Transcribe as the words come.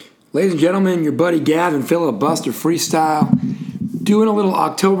Ladies and gentlemen, your buddy Gavin Filibuster Freestyle doing a little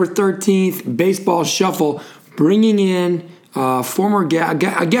October 13th baseball shuffle, bringing in former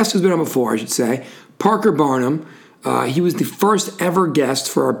guest who's been on before, I should say, Parker Barnum. He was the first ever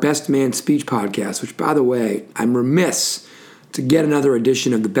guest for our Best Man Speech podcast, which, by the way, I'm remiss to get another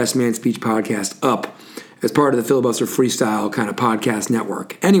edition of the Best Man Speech podcast up as part of the Filibuster Freestyle kind of podcast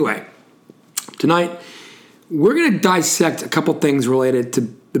network. Anyway, tonight we're going to dissect a couple things related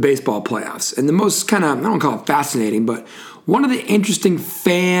to the baseball playoffs. And the most kind of, I don't call it fascinating, but one of the interesting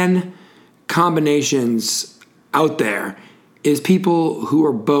fan combinations out there is people who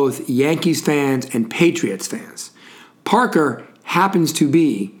are both Yankees fans and Patriots fans. Parker happens to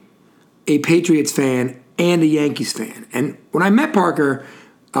be a Patriots fan and a Yankees fan. And when I met Parker,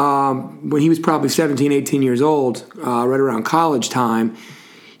 when he was probably 17, 18 years old, right around college time,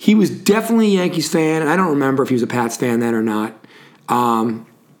 he was definitely a Yankees fan, and I don't remember if he was a Pats fan then or not.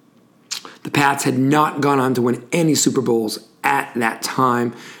 The Pats had not gone on to win any Super Bowls at that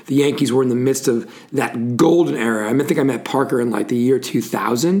time. The Yankees were in the midst of that golden era. I think I met Parker in like the year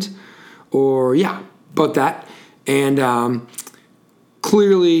 2000, or yeah, about that. And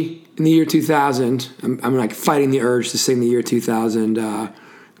clearly in the year 2000, I'm like fighting the urge to sing the year 2000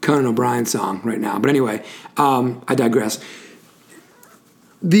 Conan O'Brien song right now. But anyway, I digress.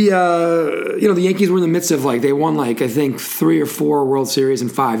 The Yankees were in the midst of they won I think 3 or 4 World Series in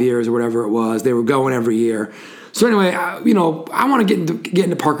 5 years or whatever it was. They were going every year. So anyway, I want to get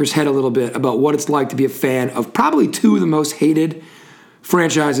into Parker's head a little bit about what it's like to be a fan of probably 2 of the most hated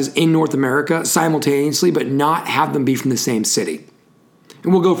franchises in North America simultaneously, but not have them be from the same city.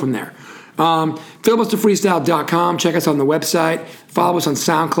 And we'll go from there. Filibusterfreestyle.com. Check us on the website. Follow us on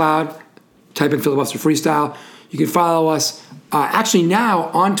SoundCloud. Type in Filibuster Freestyle. You can follow us. Actually, now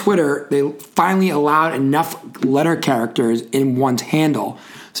on Twitter, they finally allowed enough letter characters in one's handle,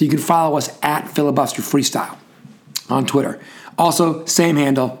 so you can follow us at Filibuster Freestyle on Twitter. Also, same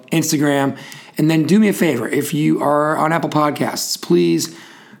handle, Instagram. And then do me a favor, if you are on Apple Podcasts, please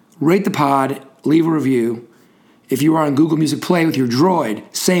rate the pod, leave a review. If you are on Google Music Play with your Droid,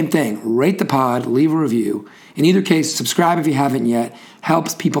 same thing. Rate the pod, leave a review. In either case, subscribe if you haven't yet.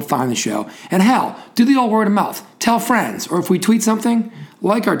 Helps people find the show. And hell, do the old word of mouth. Tell friends. Or if we tweet something,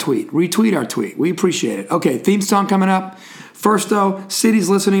 like our tweet. Retweet our tweet. We appreciate it. Okay, theme song coming up. First, though, cities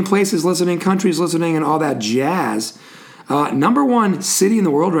listening, places listening, countries listening, and all that jazz. Number 1 city in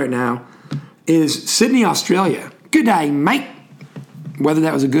the world right now is Sydney, Australia. Good day, mate. Whether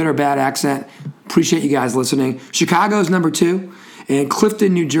that was a good or bad accent, appreciate you guys listening. Chicago's number 2. And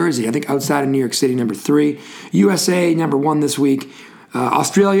Clifton, New Jersey, I think outside of New York City, number 3. USA, number 1 this week.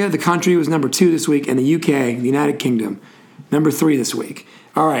 Australia, the country, was number 2 this week. And the UK, the United Kingdom, number 3 this week.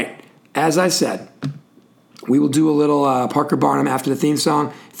 All right, as I said, we will do a little Parker Barnum after the theme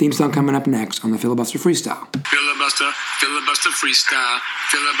song. Theme song coming up next on the Filibuster Freestyle. Filibuster, Filibuster Freestyle.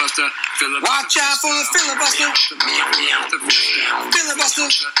 Filibuster, Filibuster. Watch out for the filibuster. Filibuster,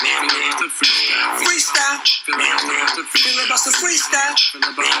 Freestyle. Filibuster Freestyle.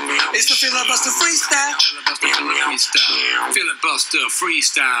 It's the Filibuster Freestyle. Filibuster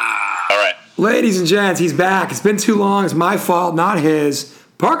Freestyle. All right. Ladies and gents, he's back. It's been too long. It's my fault, not his.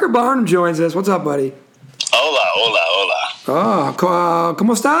 Parker Barnum joins us. What's up, buddy? Hola, hola, hola. Oh,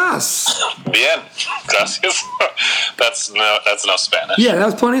 ¿cómo estás? Bien, gracias. That's enough Spanish. Yeah, that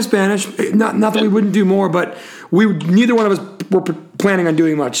was plenty of Spanish. Not that we wouldn't do more, but neither one of us were planning on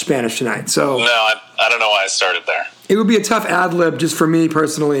doing much Spanish tonight. So no, I don't know why I started there. It would be a tough ad lib just for me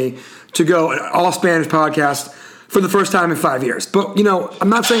personally to go an all Spanish podcast for the first time in 5 years. But I'm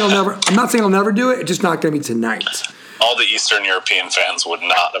not saying I'll never do it. It's just not going to be tonight. All the Eastern European fans would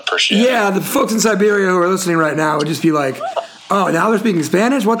not appreciate it. Yeah, the folks in Siberia who are listening right now would just be like, oh, now they're speaking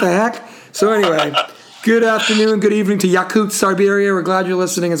Spanish? What the heck? So anyway, good afternoon, good evening to Yakut, Siberia. We're glad you're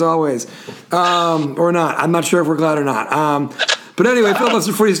listening as always. Or not. I'm not sure if we're glad or not. But anyway,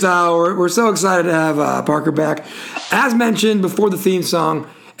 Filibuster Freestyle, we're so excited to have Parker back. As mentioned before the theme song,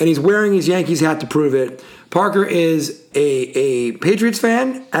 and he's wearing his Yankees hat to prove it, Parker is a Patriots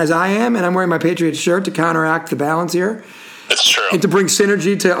fan, as I am, and I'm wearing my Patriots shirt to counteract the balance here. It's true. And to bring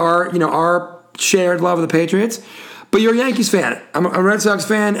synergy to our shared love of the Patriots. But you're a Yankees fan. I'm a Red Sox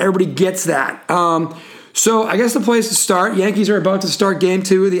fan. Everybody gets that. So I guess the place to start, Yankees are about to start Game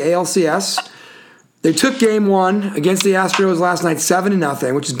 2 of the ALCS. They took Game 1 against the Astros last night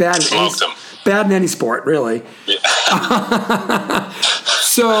 7-0, which is bad in any sport, really. Yeah.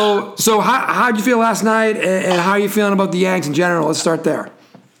 So how'd you feel last night, and how are you feeling about the Yanks in general? Let's start there.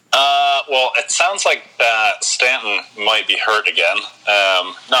 well, it sounds like Stanton might be hurt again.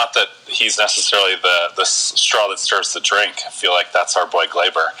 Not that he's necessarily the straw that stirs the drink. I feel like that's our boy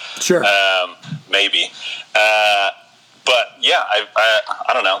Glaber. Sure. Maybe. But yeah,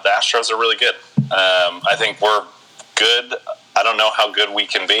 I don't know. The Astros are really good. I think we're good. I don't know how good we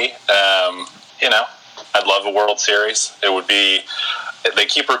can be. I'd love a World Series. It would be. They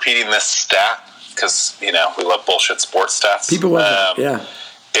keep repeating this stat because we love bullshit sports stats. People love it. Yeah.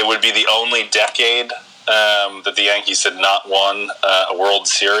 It would be the only decade that the Yankees had not won a World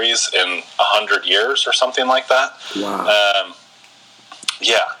Series in 100 years or something like that. Wow.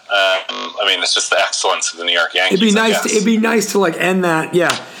 It's just the excellence of the New York Yankees. It'd be nice to end that.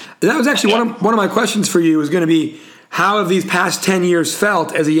 Yeah, that was actually one of my questions for you was going to be how have these past 10 years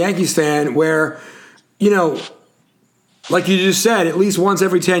felt as a Yankees fan, where like you just said, at least once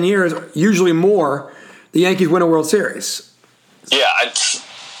every 10 years, usually more, the Yankees win a World Series. Yeah,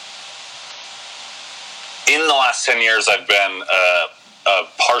 in the last 10 years, I've been a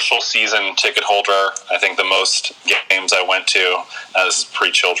partial season ticket holder. I think the most games I went to, this is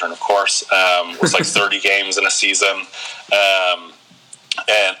pre-children, of course, was like 30 games in a season.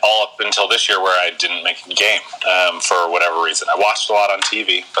 And all up until this year where I didn't make a game for whatever reason. I watched a lot on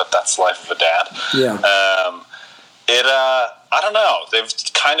TV, but that's the life of a dad. Yeah. I don't know. They've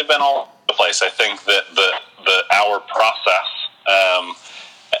kind of been all over the place. I think that our process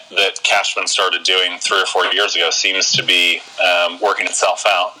that Cashman started doing 3 or 4 years ago seems to be working itself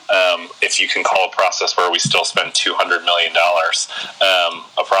out. If you can call a process where we still spend $200 million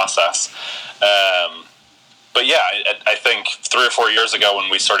a process. But yeah, I think 3 or 4 years ago when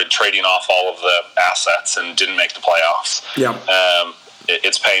we started trading off all of the assets and didn't make the playoffs,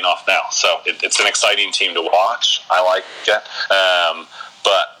 it's paying off now. So it's an exciting team to watch. I like it.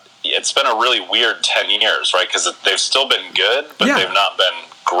 But it's been a really weird 10 years, right? Because they've still been good, but they've not been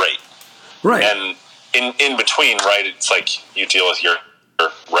great. Right. And in between, right, it's like you deal with your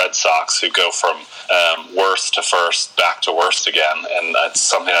Red Sox who go from worst to first, back to worst again. And that's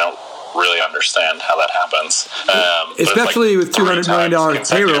something I don't really understand how that happens. Especially with $200 million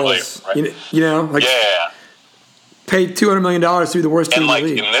payrolls. Right? Pay $200 million through the worst team in the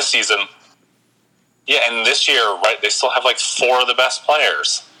league. In this season, and this year, right, they still have 4 of the best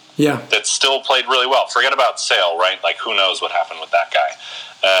players. Yeah. That still played really well. Forget about Sale, right? Who knows what happened with that guy.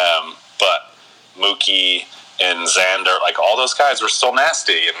 But Mookie and Xander, all those guys were still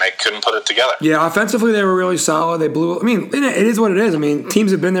nasty, and they couldn't put it together. Yeah, offensively they were really solid. They blew. It is what it is.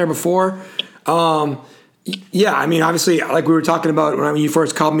 Teams have been there before. Obviously, like we were talking about when you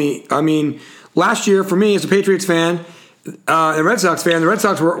first called me. Last year for me as a Patriots fan, and Red Sox fan, the Red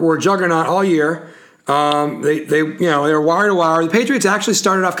Sox were a juggernaut all year. They were wire to wire. The Patriots actually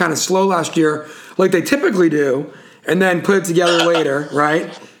started off kind of slow last year, like they typically do, and then put it together later,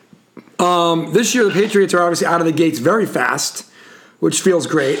 right? This year, the Patriots are obviously out of the gates very fast, which feels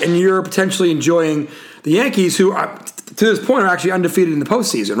great. And you're potentially enjoying the Yankees, who, to this point, are actually undefeated in the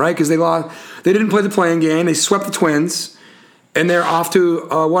postseason, right? Because they didn't play the playing game. They swept the Twins, and they're off to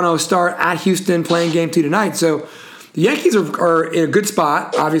a 1-0 start at Houston, playing Game 2 tonight. So the Yankees are in a good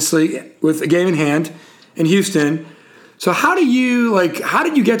spot, obviously, with a game in hand in Houston. So how did you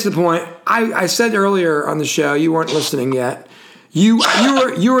get to the point? I said earlier on the show, you weren't listening yet. You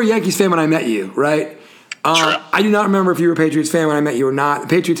were a Yankees fan when I met you, right? I do not remember if you were a Patriots fan when I met you or not. The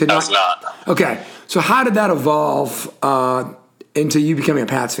Patriots had I was not. Okay, so how did that evolve into you becoming a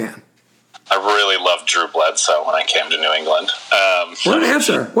Pats fan? I really loved Drew Bledsoe when I came to New England. What an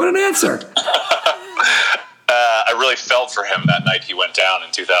answer! I really felt for him that night he went down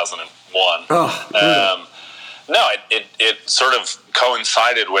in 2001. It sort of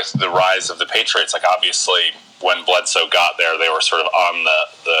coincided with the rise of the Patriots. Obviously, when Bledsoe got there, they were sort of on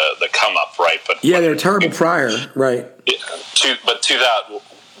the come up, right? But they were terrible prior, right? But to that,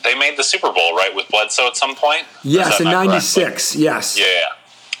 they made the Super Bowl, right, with Bledsoe at some point. Yes, in '96. Yes. Yeah.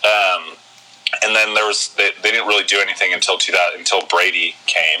 And then they didn't really do anything until Brady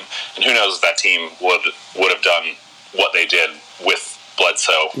came, and who knows if that team would have done what they did with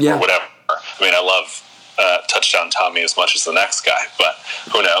Bledsoe or whatever. I love Touchdown Tommy as much as the next guy, but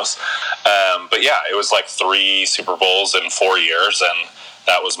who knows? But yeah, it was 3 Super Bowls in 4 years, and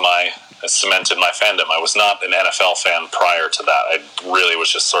that was cemented my fandom. I was not an NFL fan prior to that. I really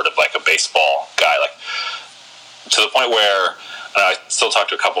was just sort of a baseball guy, to the point where I still talk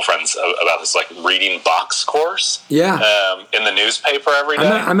to a couple friends about this, reading box scores. Yeah. In the newspaper every day.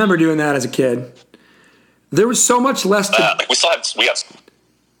 I remember doing that as a kid. There was so much less to. We have.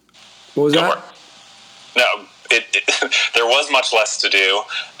 What was that? No, there was much less to do.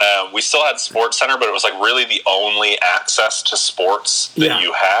 We still had Sports Center, but it was really the only access to sports that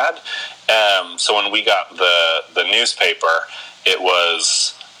you had. So when we got the newspaper, it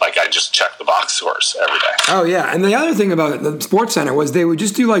was like I just checked the box scores every day. Oh yeah, and the other thing about the Sports Center was they would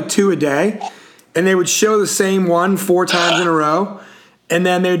just do like 2 a day, and they would show the same one 4 times in a row, and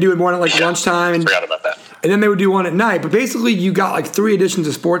then they would do one at like lunchtime. And forgot about that. And then they would do one at night. But basically, you got like 3 editions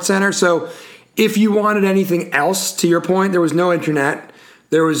of Sports Center. So if you wanted anything else, to your point, there was no internet.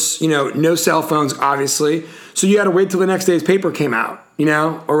 There was, no cell phones, obviously. So you had to wait till the next day's paper came out,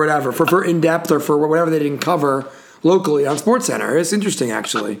 or whatever, for in-depth or for whatever they didn't cover locally on Sports Center. It's interesting,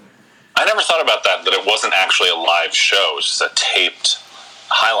 actually. I never thought about that it wasn't actually a live show. It was just a taped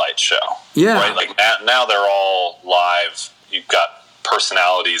highlight show. Yeah. Right? Like now they're all live. You've got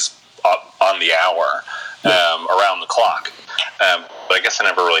personalities on the hour. Around the clock. But I guess I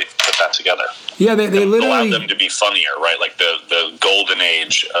never really put that together. Yeah, they literally allowed them to be funnier, right? Like the golden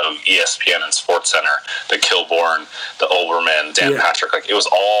age of ESPN and Sports Center, the Kilborn, the Olbermann, Dan Patrick. Like it's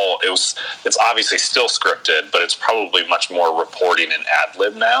obviously still scripted, but it's probably much more reporting and ad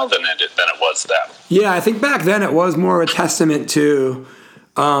lib now than it was then. Yeah, I think back then it was more of a testament to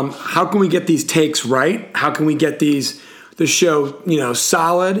how can we get these takes right? How can we get the show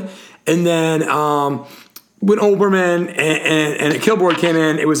solid? And then when Olbermann and Kilborn came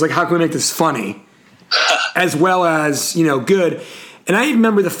in, it was like, how can we make this funny? As well as, good. And I even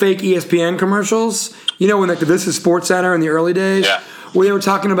remember the fake ESPN commercials, when like This Is Sports Center in the early days, where they were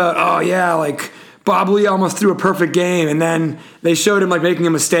talking about, like Bob Lee almost threw a perfect game, and then they showed him like making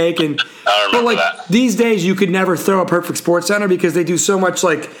a mistake. And I remember that. These days you could never throw a perfect Sports Center because they do so much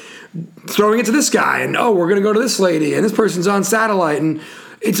like throwing it to this guy, and we're going to go to this lady, and this person's on satellite, and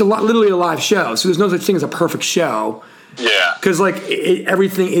it's literally a live show, so there's no such thing as a perfect show. Yeah. Because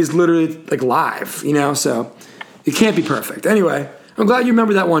everything is literally like live, so it can't be perfect. Anyway, I'm glad you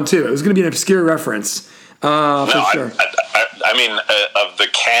remember that one too. It was going to be an obscure reference, for sure. I mean, of the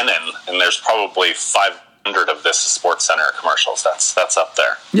canon, and there's probably 500 of This Is Sports Center commercials. That's up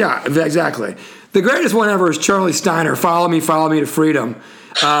there. Yeah, exactly. The greatest one ever is Charlie Steiner. Follow me to freedom.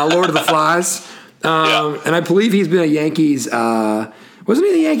 Lord of the Flies, and I believe he's been a Yankees. Wasn't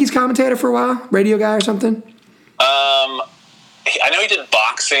he the Yankees commentator for a while? Radio guy or something? I know he did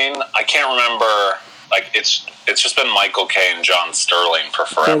boxing. I can't remember. Like it's just been Michael Kay and John Sterling for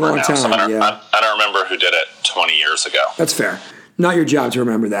forever a long now. time, So I don't remember who did it 20 years ago. That's fair. Not your job to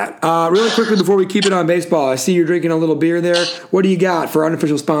remember that. Really quickly before we keep it on baseball, I see you're drinking a little beer there. What do you got for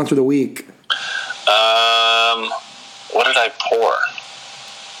unofficial sponsor of the week? What did I pour?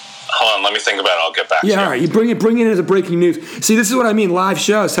 Hold on, let me think about it. I'll get back to you. Yeah, all right. You bring it in as a breaking news. See, this is what I mean. Live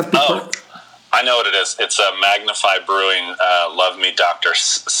shows have to be I know what it is. It's a Magnify Brewing Love Me Dr.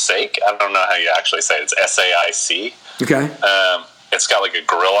 Sake. I don't know how you actually say it. It's SAIC. Okay. It's got like a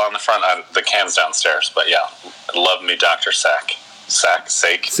grill on the front. The can's downstairs, but yeah. Love Me Dr. Sake.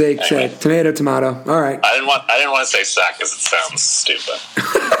 Sake. Sake. Tomato. All right. I didn't want to say sack because it sounds stupid.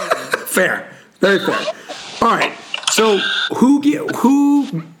 Fair. Very fair. All right. So who you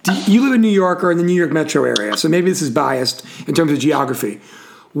live in New York or in the New York metro area, so maybe this is biased in terms of geography.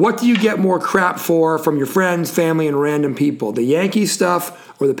 What do you get more crap for from your friends, family, and random people? The Yankees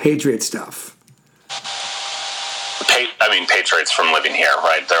stuff or the Patriots stuff? Patriots from living here,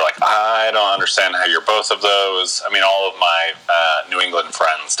 right? They're like, I don't understand how you're both of those. I mean, all of my New England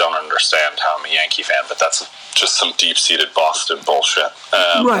friends don't understand how I'm a Yankee fan, but that's just some deep-seated Boston bullshit.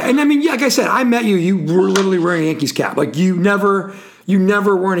 Right, and I mean, like I said, I met you. You were literally wearing a Yankees cap. Like you never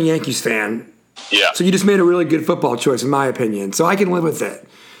weren't a Yankees fan. Yeah. So you just made a really good football choice, in my opinion. So I can live with it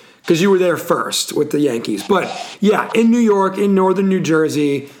because you were there first with the Yankees. But yeah, in New York, in northern New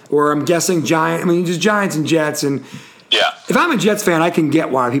Jersey, where I'm guessing just Giants and Jets and. Yeah. If I'm a Jets fan, I can get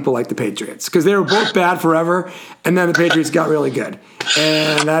why people like the Patriots because they were both bad forever, and then the Patriots got really good,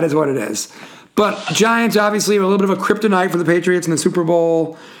 and that is what it is. But Giants obviously are a little bit of a kryptonite for the Patriots in the Super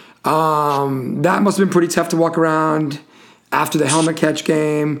Bowl. That must have been pretty tough to walk around after the helmet catch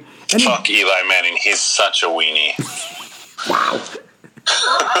game. And Fuck Eli Manning. He's such a weenie. Wow.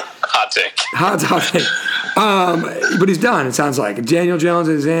 Hot take. Hot take. But he's done, it sounds like. Daniel Jones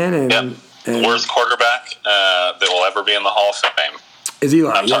is in. And worst quarterback that will ever be in the Hall of Fame is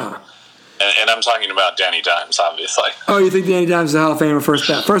Eli. And I'm talking about Danny Dimes, obviously. Oh, you think Danny Dimes is a Hall of Famer?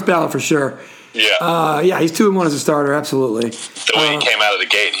 First ballot for sure. Yeah. He's 2-1 as a starter, absolutely. The way he came out of the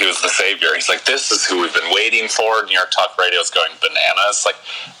gate, he was the savior. He's like, this is who we've been waiting for. New York Talk Radio is going bananas. Like,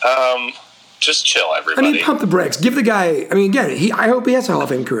 just chill, everybody. I mean, pump the brakes. Give the guy. I mean, again, I hope he has a Hall of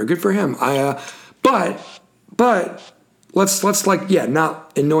Fame career. Good for him. But. Let's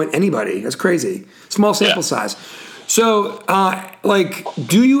not anoint anybody. That's crazy. Small sample size. So,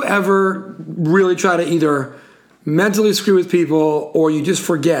 do you ever really try to either mentally screw with people, or you just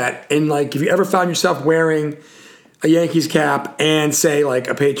forget. And like, if you ever found yourself wearing a Yankees cap and say like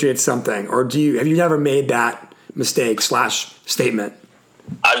a Patriots something, or have you never made that mistake / statement?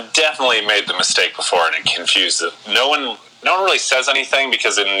 I've definitely made the mistake before, and it confused it. No one really says anything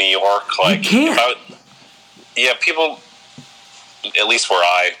because in New York, like, you can't. People, at least where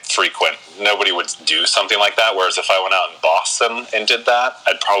I frequent, nobody would do something like that. Whereas if I went out in Boston and did that,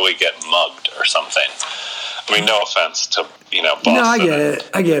 I'd probably get mugged or something. I mean, no offense to Boston. No, I get it.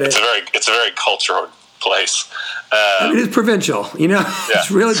 It's a very cultural place. It's provincial.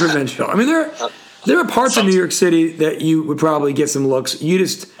 It's really provincial. I mean, there are parts of New York City that you would probably get some looks. You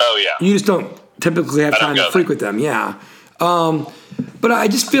just don't typically have time to frequent them. Yeah. But I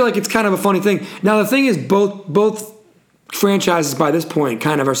just feel like it's kind of a funny thing. Now the thing is, both franchises by this point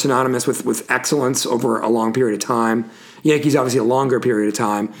kind of are synonymous with excellence over a long period of time. Yankees obviously a longer period of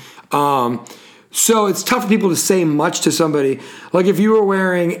time. So it's tough for people to say much to somebody. Like if you were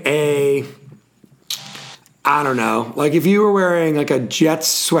wearing if you were wearing like a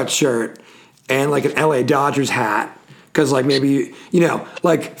Jets sweatshirt and like an LA Dodgers hat, because like maybe,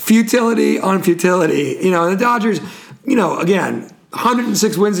 like futility on futility, and the Dodgers, again,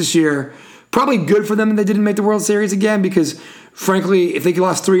 106 wins this year, probably good for them that they didn't make the World Series again, because frankly, if they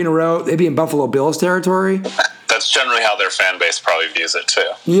lost 3 in a row, they'd be in Buffalo Bills territory. That's generally how their fan base probably views it too.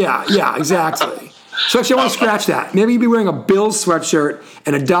 Yeah, exactly. So actually, I want to scratch that. Maybe you'd be wearing a Bills sweatshirt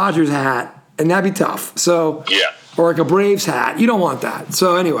and a Dodgers hat, and that'd be tough. So, or like a Braves hat. You don't want that.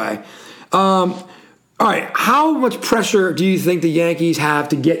 So anyway, all right. How much pressure do you think the Yankees have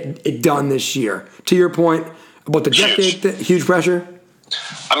to get it done this year? To your point about the decade, huge pressure.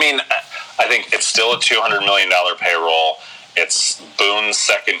 I mean, I think it's still a $200 million payroll. It's Boone's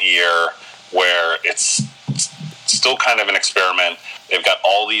second year, where it's still kind of an experiment. They've got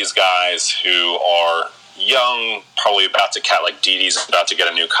all these guys who are young, probably about to like Didi's about to get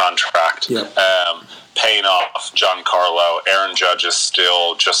a new contract, paying off Giancarlo. Aaron Judge is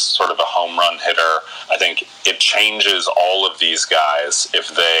still just sort of a home run hitter. I think it changes all of these guys if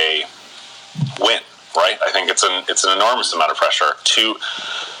they win, right? I think it's an enormous amount of pressure. Two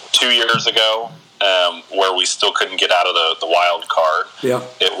years ago, where we still couldn't get out of the wild card,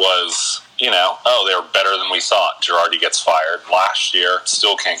 it was, they were better than we thought. Girardi gets fired. Last year,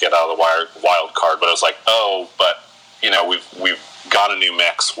 still can't get out of the wild card, but it was like, we've got a new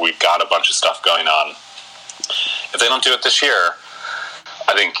mix. We've got a bunch of stuff going on. If they don't do it this year,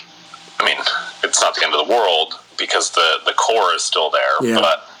 it's not the end of the world, because the core is still there,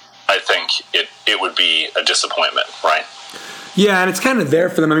 but I think it would be a disappointment, right? Yeah, and it's kind of there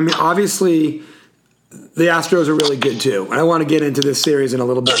for them. I mean, obviously, the Astros are really good too, and I want to get into this series in a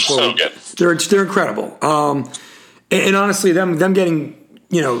little bit. They're so good. They're incredible. And honestly, them getting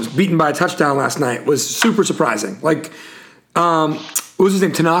beaten by a touchdown last night was super surprising. Like, what was his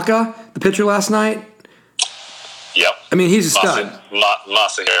name? Tanaka, the pitcher last night. Yep. I mean, he's a stud.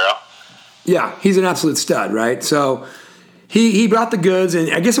 Masahiro. Yeah, he's an absolute stud, right? So he brought the goods,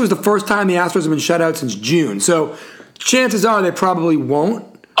 and I guess it was the first time the Astros have been shut out since June. So chances are they probably won't.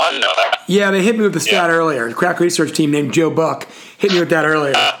 I know that. Yeah, they hit me with the stat earlier. The Crack Research team named Joe Buck hit me with that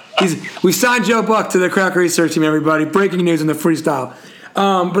earlier. We signed Joe Buck to the Crack Research team, everybody. Breaking news in the freestyle.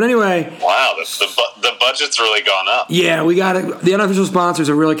 But anyway. Wow, the budget's really gone up. Yeah, we got it. The unofficial sponsors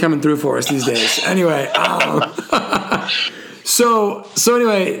are really coming through for us these days. Anyway. So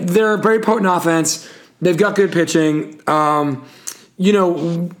anyway, they're a very potent offense. They've got good pitching. Obviously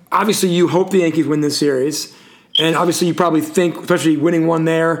you hope the Yankees win this series. And obviously you probably think, especially winning one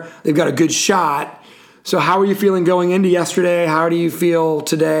there, they've got a good shot. So how are you feeling going into yesterday? How do you feel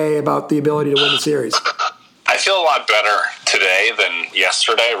today about the ability to win the series? I feel a lot better today than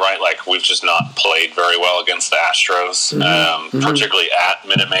yesterday, right? Like, we've just not played very well against the Astros, particularly at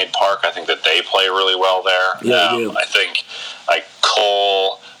Minute Maid Park. I think that they play really well there. Yeah, they do. I think, like,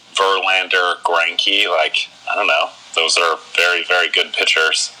 Cole, Verlander, Greinke, I don't know. Those are very, very good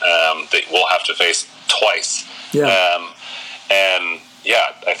pitchers that we'll have to face twice. Yeah.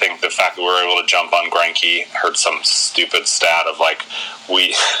 I think the fact that we were able to jump on Greinke, heard some stupid stat of I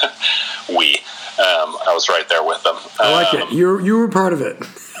was right there with them. I like it. You were part of it.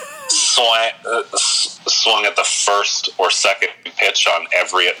 Swung at the first or second pitch on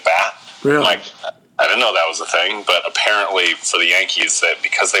every at bat. Really? I didn't know that was a thing, but apparently for the Yankees, that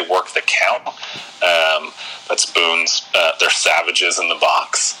because they work the count, that's Boone's. They're savages in the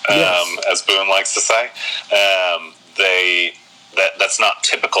box, as Boone likes to say. That's not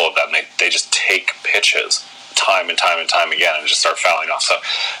typical of them. They just take pitches time and time and time again and just start fouling off. So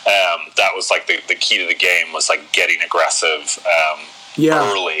that was the key to the game was getting aggressive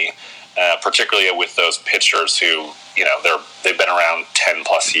early particularly with those pitchers who, they've been around 10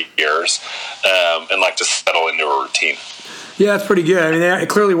 plus years and like to settle into a routine. Yeah, that's pretty good. I mean, it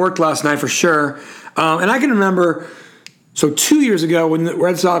clearly worked last night for sure. And I can remember, 2 years ago when the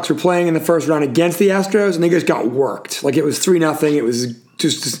Red Sox were playing in the first round against the Astros, and they just got worked. Like, it was 3-0. It was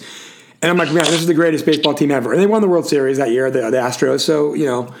just and I'm like, man, this is the greatest baseball team ever. And they won the World Series that year, the Astros. So,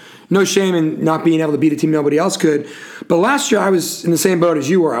 no shame in not being able to beat a team nobody else could. But last year I was in the same boat as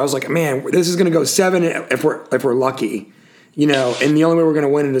you were. I was like, man, this is going to go 7 if we're lucky, and the only way we're going to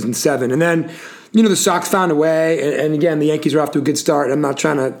win it is in 7. And then, the Sox found a way, and again, the Yankees are off to a good start. I'm not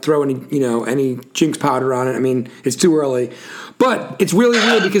trying to throw any jinx powder on it. I mean, it's too early. But it's really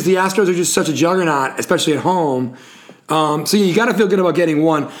weird because the Astros are just such a juggernaut, especially at home. So you got to feel good about getting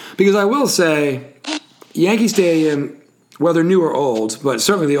one. Because I will say, Yankee Stadium, whether new or old, but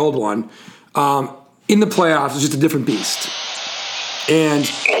certainly the old one, in the playoffs is just a different beast. And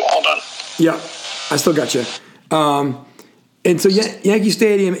Hold on. yeah, I still got you. And so Yankee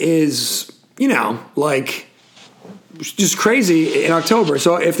Stadium is, like just crazy in October.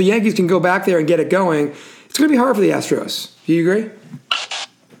 So if the Yankees can go back there and get it going, it's going to be hard for the Astros. Do you agree?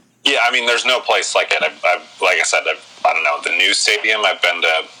 Yeah, I mean, there's no place like it. I've like I said, I don't know, the new stadium, I've been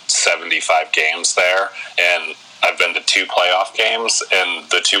to 75 games there, and I've been to 2 playoff games, and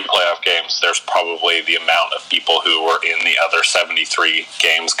the 2 playoff games, there's probably the amount of people who were in the other 73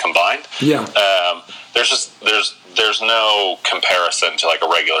 games combined. Yeah. There's no comparison to like a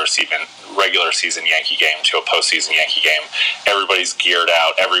regular season Yankee game to a postseason Yankee game. Everybody's geared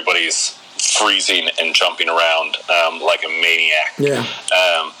out. Everybody's freezing and jumping around like a maniac. Yeah.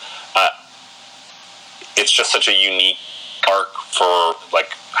 It's just such a unique arc for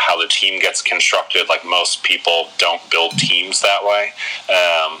like how the team gets constructed. Like, most people don't build teams that way.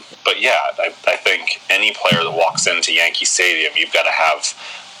 But yeah, I think any player that walks into Yankee Stadium, you've got to have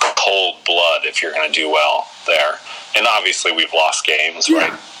cold blood if you're going to do well there. And obviously we've lost games,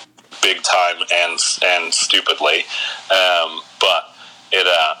 right? Big time and stupidly. But it,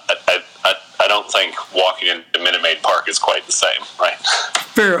 I don't think walking into Minute Maid Park is quite the same, right?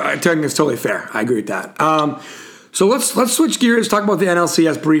 Fair. I think it's totally fair. I agree with that. So let's switch gears, talk about the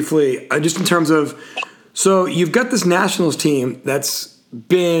NLCS briefly, just in terms of, so you've got this Nationals team that's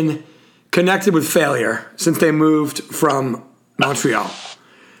been connected with failure since they moved from Montreal.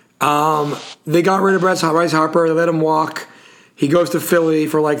 They got rid of Bryce Harper. They let him walk. He goes to Philly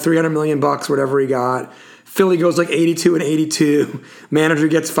for like $300 million, whatever he got. Philly goes like 82-82. Manager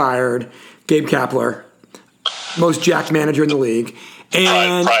gets fired. Gabe Kapler, most jacked manager in the league.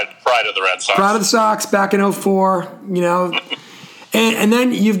 And pride of the Red Sox. Pride of the Sox back in 2004, And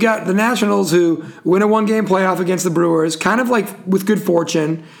then you've got the Nationals who win a 1-game playoff against the Brewers, kind of like with good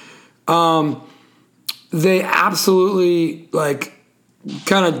fortune. They absolutely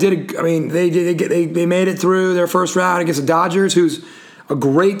kind of did. I mean, they made it through their first round against the Dodgers, who's a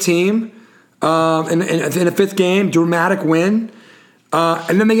great team. In a 5th game, dramatic win.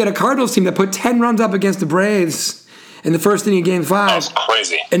 And then they get a Cardinals team that put 10 runs up against the Braves in the first inning of Game 5. That's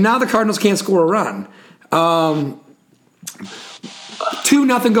crazy. And now the Cardinals can't score a run. 2-0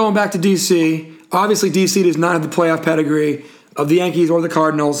 going back to D.C. Obviously, D.C. does not have the playoff pedigree of the Yankees or the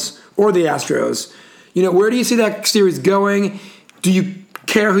Cardinals or the Astros. Where do you see that series going? Do you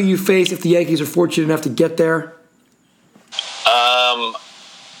care who you face if the Yankees are fortunate enough to get there?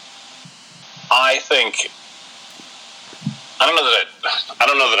 I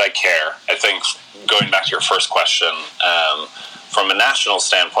don't know that I care. I think, going back to your first question, from a national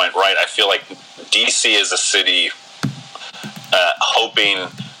standpoint, right, I feel like DC is a city hoping,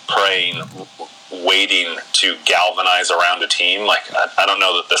 praying, waiting to galvanize around a team. Like, I don't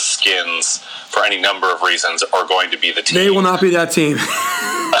know that the Skins, for any number of reasons, are going to be the team. They will not be that team.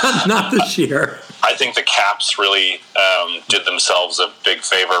 Not this year. I think the Caps really did themselves a big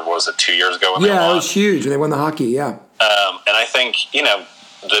favor. Was it 2 years ago when they won? Yeah, it was huge when they won the hockey, yeah. And I think,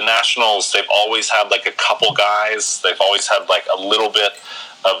 the Nationals, they've always had like a couple guys. They've always had like a little bit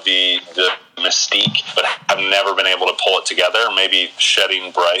of the mystique, but have never been able to pull it together. Maybe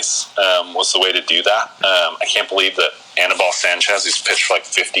shedding Bryce was the way to do that. I can't believe that Anibal Sanchez, who's pitched for like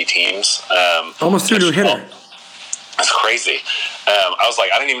 50 teams. Almost threw to a hitter. That's crazy. I was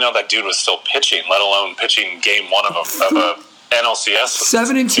like, I didn't even know that dude was still pitching, let alone pitching game 1 of a NLCS.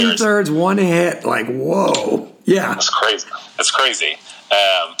 7 2/3, 1 hit. Like, whoa. Yeah. It's crazy. It's crazy.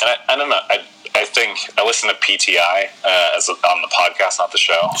 And I don't know. I think I listen to PTI on the podcast, not the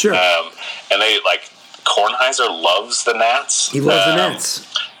show. Sure. And they Kornheiser loves the Nats. He loves the Nats.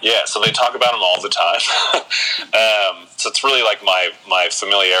 Yeah, so they talk about them all the time. So it's really like my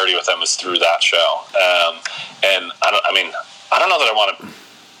familiarity with them is through that show. And I don't know that I want to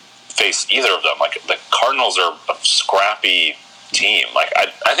face either of them. Like, the Cardinals are a scrappy team. Like,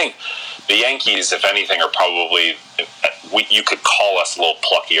 I think the Yankees, if anything, are probably, you could call us a little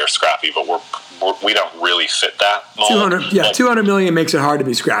plucky or scrappy, but we don't really fit that mold. 200 million makes it hard to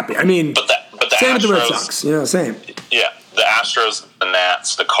be scrappy. I mean, but the same with the Red Astros, Sox. Same. Yeah, the Astros, the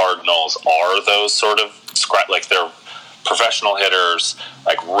Nats, the Cardinals are those sort of like, they're professional hitters,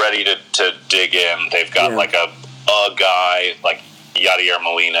 like, ready to dig in. They've got like a guy like Yadier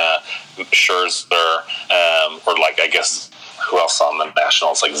Molina, Scherzer, or like, I guess, who else on the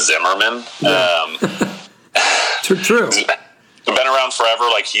Nationals? Like Zimmerman. True. Been around forever.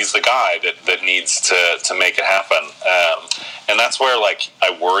 Like, he's the guy that needs to make it happen. And that's where, like,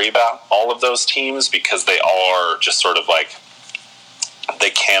 I worry about all of those teams, because they are just sort of like, they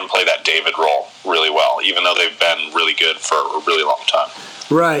can play that David role really well, even though they've been really good for a really long time.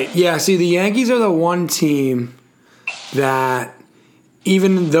 Right. Yeah. See, the Yankees are the one team that,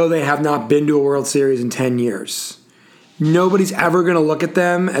 even though they have not been to a World Series in 10 years, nobody's ever going to look at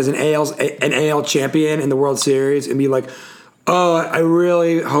them as an AL champion in the World Series and be like, oh, I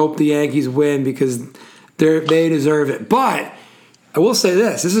really hope the Yankees win because they deserve it. But I will say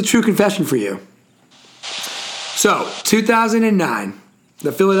this. This is a true confession for you. So, 2009,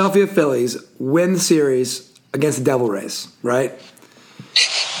 the Philadelphia Phillies win the series against the Devil Rays, right?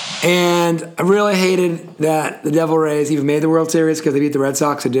 And I really hated that the Devil Rays even made the World Series because they beat the Red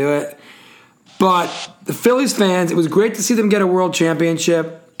Sox to do it. But the Phillies fans, it was great to see them get a world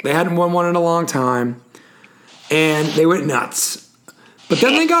championship. They hadn't won one in a long time. And they went nuts. But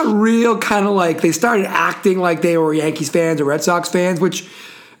then they got real kind of like, they started acting like they were Yankees fans or Red Sox fans, which,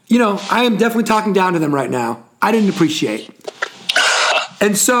 I am definitely talking down to them right now. I didn't appreciate.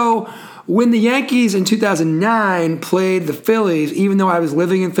 And so when the Yankees in 2009 played the Phillies, even though I was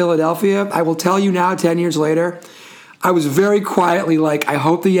living in Philadelphia, I will tell you now, 10 years later, I was very quietly like, I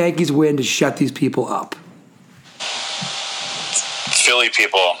hope the Yankees win to shut these people up. Philly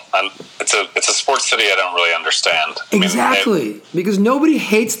people, it's a sports city I don't really understand. Exactly, because nobody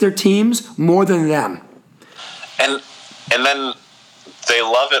hates their teams more than them. And then they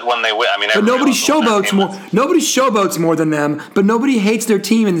love it when they win. I mean, but nobody showboats more. Nobody showboats more than them. But nobody hates their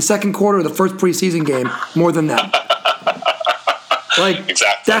team in the second quarter of the first preseason game more than them. Like,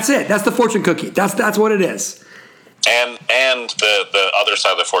 exactly. That's it. That's the fortune cookie. That's what it is. And the other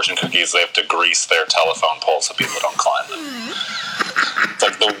side of the fortune cookie is they have to grease their telephone poles so people don't climb them. It's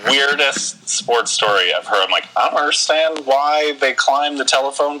like the weirdest sports story I've heard. I'm like, I don't understand why they climb the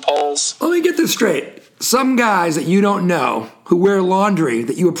telephone poles. Let me get this straight. Some guys that you don't know who wear laundry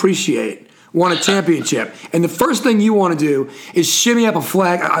that you appreciate won a championship, and the first thing you want to do is shimmy up a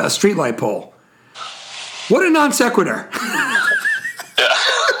streetlight pole. What a non sequitur. Yeah.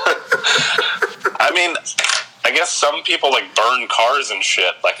 I mean, I guess some people like burn cars and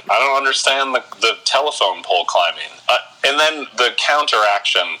shit. Like, I don't understand the telephone pole climbing. And then the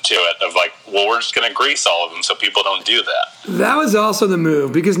counteraction to it of like, well, we're just going to grease all of them so people don't do that. That was also the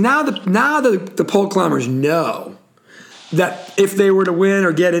move, because now the pole climbers know that if they were to win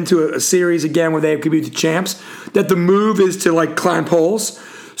or get into a series again where they could be the champs, that the move is to like climb poles.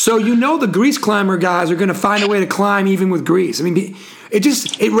 So the grease climber guys are going to find a way to climb even with grease. I mean,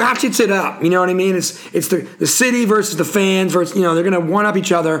 it ratchets it up. You know what I mean? It's the city versus the fans versus, they're going to one up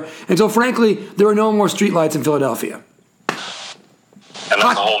each other. And so frankly, there are no more streetlights in Philadelphia. And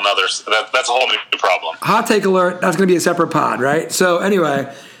that's a whole new problem. Hot take alert. That's going to be a separate pod, right? So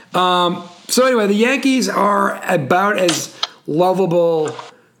anyway, the Yankees are about as lovable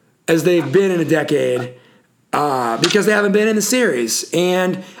as they've been in a decade because they haven't been in the series.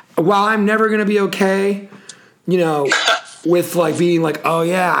 And while I'm never going to be okay, with like being like, oh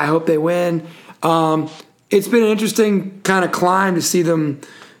yeah, I hope they win. It's been an interesting kind of climb to see them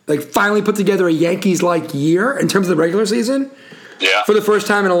like finally put together a Yankees-like year in terms of the regular season. Yeah. For the first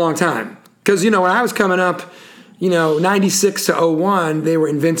time in a long time. Because, when I was coming up, 96 to 01, they were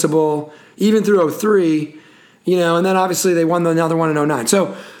invincible, even through 03, and then obviously they won another one in 09.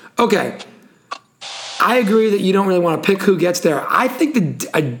 So, okay, I agree that you don't really want to pick who gets there. I think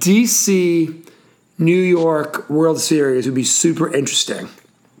a DC New York World Series would be super interesting.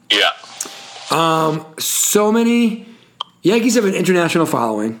 Yeah. So many Yankees have an international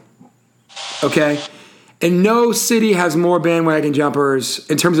following, okay? And no city has more bandwagon jumpers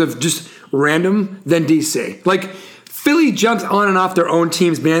in terms of just random than DC. Like, Philly jumps on and off their own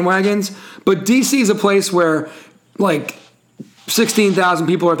team's bandwagons, but DC is a place where, like, 16,000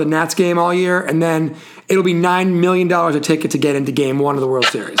 people are at the Nats game all year, and then it'll be $9 million a ticket to get into Game 1 of the World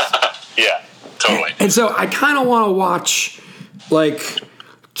Series. Yeah, totally. And so I kind of want to watch, like,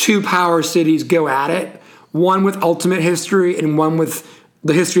 two power cities go at it, one with ultimate history and one with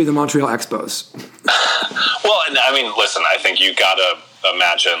the history of the Montreal Expos. Well, and I mean, listen, I think you got to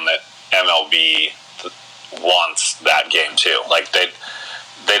imagine that MLB wants that game too. Like they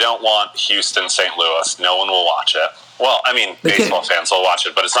don't want Houston, St. Louis. No one will watch it. Well, I mean, baseball fans will watch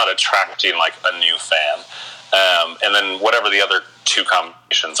it, but it's not attracting like a new fan. And then whatever the other two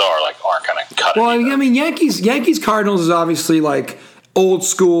combinations are, like, aren't going to cut it. Well, either. I mean, Yankees Cardinals is obviously like old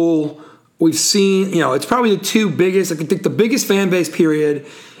school. We've seen, it's probably the two biggest. I think the biggest fan base period,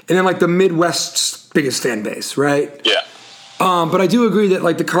 and then like the Midwest's biggest fan base, right? Yeah. But I do agree that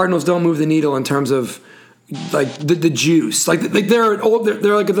like the Cardinals don't move the needle in terms of like the juice. Like they're old.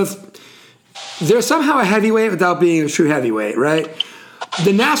 They're like they're somehow a heavyweight without being a true heavyweight, right?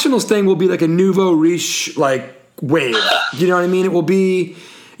 The Nationals thing will be like a nouveau riche like wave. You know what I mean? It will be,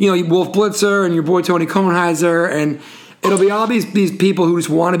 Wolf Blitzer and your boy Tony Kornheiser, and it'll be all these people who just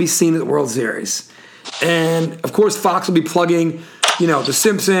want to be seen at the World Series. And of course, Fox will be plugging, the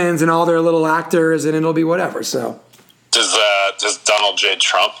Simpsons and all their little actors, and it'll be whatever. So, does Donald J.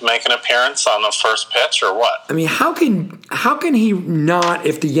 Trump make an appearance on the first pitch or what? I mean, how can he not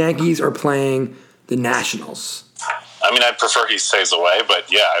if the Yankees are playing the Nationals? I mean, I'd prefer he stays away,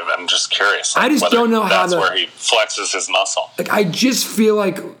 but yeah, I'm just curious. I just don't know how that's where he flexes his muscle. Like, I just feel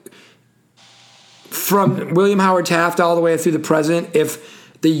like from William Howard Taft all the way through the present,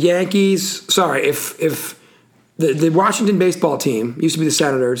 if the Washington baseball team, used to be the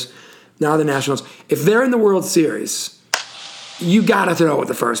Senators, now the Nationals, if they're in the World Series, you got to throw it with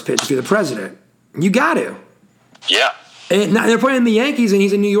the first pitch if you're the president. You got to. Yeah. And they're playing the Yankees, and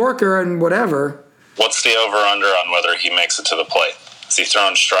he's a New Yorker and whatever. What's the over-under on whether he makes it to the plate? Is he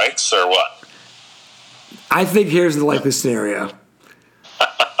throwing strikes or what? I think here's the likely scenario.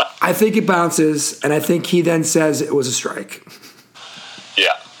 I think it bounces, and I think he then says it was a strike.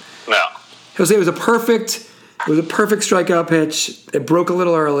 Yeah. No. He'll say it was a perfect strikeout pitch. It broke a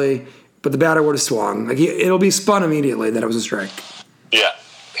little early, but the batter would have swung. Like it'll be spun immediately that it was a strike. Yeah.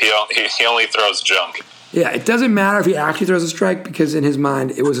 He only throws junk. Yeah, it doesn't matter if he actually throws a strike because in his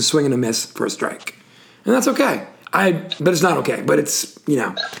mind it was a swing and a miss for a strike. And that's okay. But it's not okay. But it's, And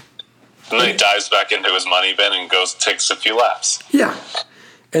then he dives back into his money bin and takes a few laps. Yeah.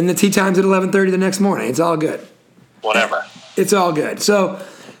 And the tee time's at 11:30 the next morning. It's all good. Whatever. It's all good. So,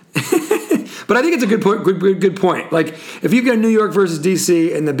 but I think it's a good point. Like, if you've got New York versus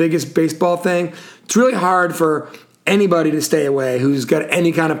D.C. and the biggest baseball thing, it's really hard for anybody to stay away who's got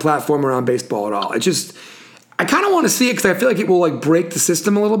any kind of platform around baseball at all. I kind of want to see it because I feel like it will like break the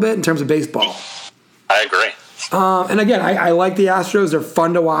system a little bit in terms of baseball. I agree. And again, I like the Astros. They're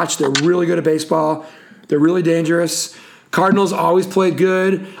fun to watch. They're really good at baseball. They're really dangerous. Cardinals always play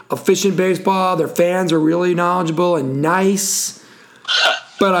good, efficient baseball. Their fans are really knowledgeable and nice.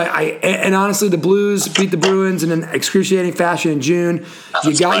 But and honestly, the Blues beat the Bruins in an excruciating fashion in June.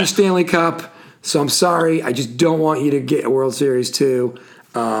 You got your Stanley Cup, so I'm sorry. I just don't want you to get a World Series too.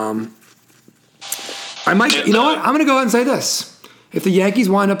 I might. You know what? I'm going to go ahead and say this: if the Yankees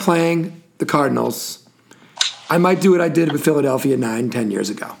wind up playing the Cardinals, I might do what I did with Philadelphia 9-10 years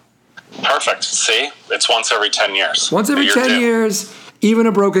ago. Perfect. See? It's once every 10 years. Once every 10 years, even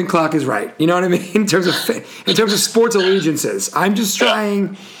a broken clock is right. You know what I mean? In terms of sports allegiances. I'm just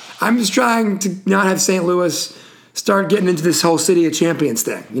trying to not have St. Louis start getting into this whole City of Champions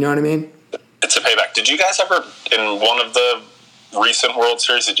thing. You know what I mean? It's a payback. Did you guys ever, in one of the recent World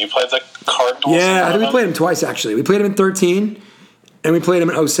Series, did you play the Cardinals? Yeah, I think we played them twice, actually. We played them in 13, and we played them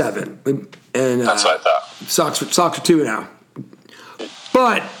in 07. And that's what I thought. Sox were 2-0.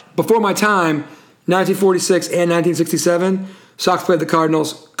 But before my time, 1946 and 1967, Sox played the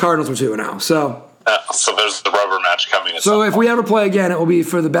Cardinals. Cardinals were 2-0. So there's the rubber match coming. So if we ever play again, it will be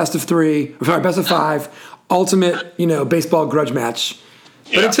for the best of 5, ultimate, baseball grudge match.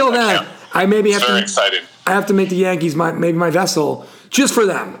 But until then, I maybe have to. Very exciting. I have to make the Yankees my vessel just for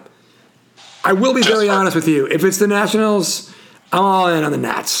them. I will be very honest with you. If it's the Nationals, I'm all in on the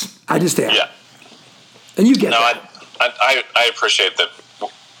Nats. I just am. Yeah. And you get that. I appreciate that.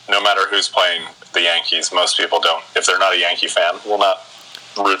 No matter who's playing the Yankees, most people don't. If they're not a Yankee fan, will not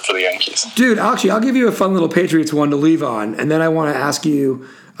root for the Yankees. Dude, actually, I'll give you a fun little Patriots one to leave on, and then I want to ask you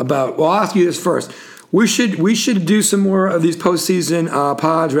about. Well, I'll ask you this first. We should do some more of these postseason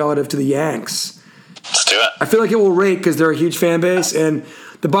pods relative to the Yanks. Let's do it. I feel like it will rate because they're a huge fan base, and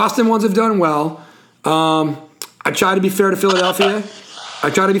the Boston ones have done well. I try to be fair to Philadelphia.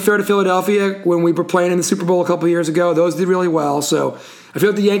 When we were playing in the Super Bowl a couple years ago. Those did really well. So I feel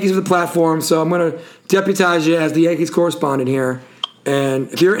like the Yankees are the platform. So I'm going to deputize you as the Yankees correspondent here.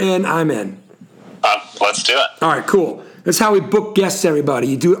 And if you're in, I'm in. Let's do it. All right, cool. That's how we book guests, everybody.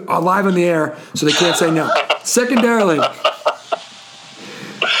 You do it live on the air so they can't say no. Secondarily,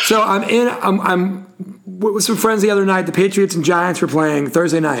 So I'm with some friends the other night. The Patriots and Giants were playing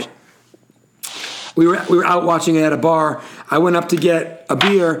Thursday night. We were out watching it at a bar. I went up to get a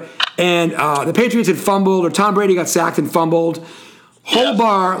beer, and the Patriots had fumbled, or Tom Brady got sacked and fumbled. Whole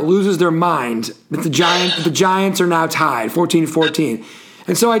bar loses their mind that the Giants are now tied, 14-14.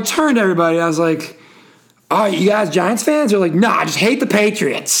 And so I turned to everybody. I was like, "Oh, you guys Giants fans?" They're like, "Nah, I just hate the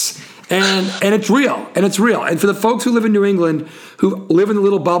Patriots." And it's real. And for the folks who live in New England, who live in the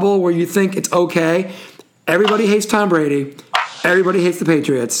little bubble where you think it's okay, everybody hates Tom Brady. Everybody hates the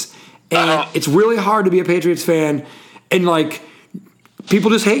Patriots. And it's really hard to be a Patriots fan, and like people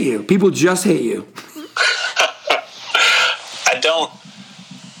just hate you. People just hate you. I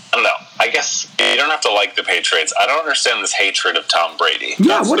don't know. I guess you don't have to like the Patriots. I don't understand this hatred of Tom Brady.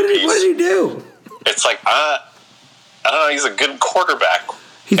 Yeah, what did he do? It's like I don't know. He's a good quarterback.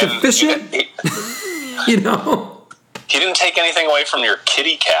 He's efficient. You know. He didn't take anything away from your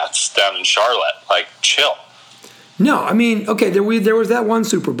kitty cats down in Charlotte. Like, chill. No, I mean, okay, there was that one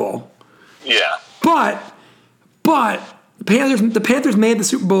Super Bowl. Yeah. But the Panthers made the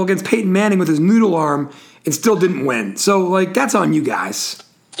Super Bowl against Peyton Manning with his noodle arm and still didn't win. So, like, that's on you guys.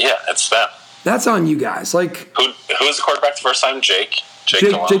 Yeah, it's them. That's on you guys. Like, who was the quarterback the first time? Jake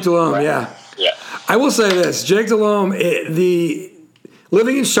Delhomme. Jake Delhomme, right? yeah. Yeah. I will say this. Jake Delhomme,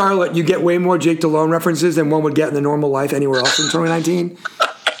 living in Charlotte, you get way more Jake Delhomme references than one would get in the normal life anywhere else in 2019.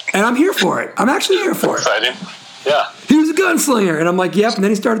 And I'm here for it. I'm actually here for it. Exciting. Yeah. He was a gunslinger. And I'm like, yep. And then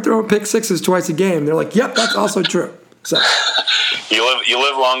he started throwing pick sixes twice a game. They're like, yep, that's also true. So you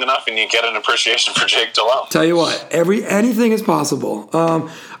live long enough and you get an appreciation for Jake Delhomme. Tell you what, anything is possible. All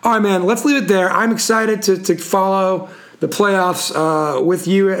right, man, let's leave it there. I'm excited to follow the playoffs with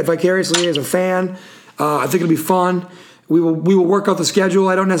you vicariously as a fan. I think it'll be fun. We will work out the schedule.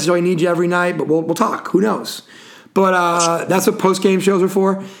 I don't necessarily need you every night, but we'll talk. Who knows? But that's what post-game shows are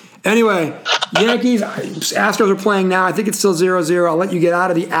for. Anyway, Yankees, Astros are playing now. I think it's still 0-0. I'll let you get out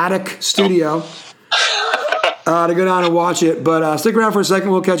of the attic studio to go down and watch it. But stick around for a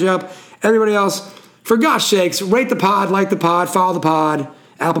second. We'll catch up. Everybody else, for gosh sakes, rate the pod, like the pod, follow the pod,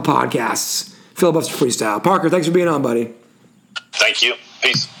 Apple Podcasts, Filibuster Freestyle. Parker, thanks for being on, buddy. Thank you.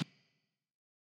 Peace.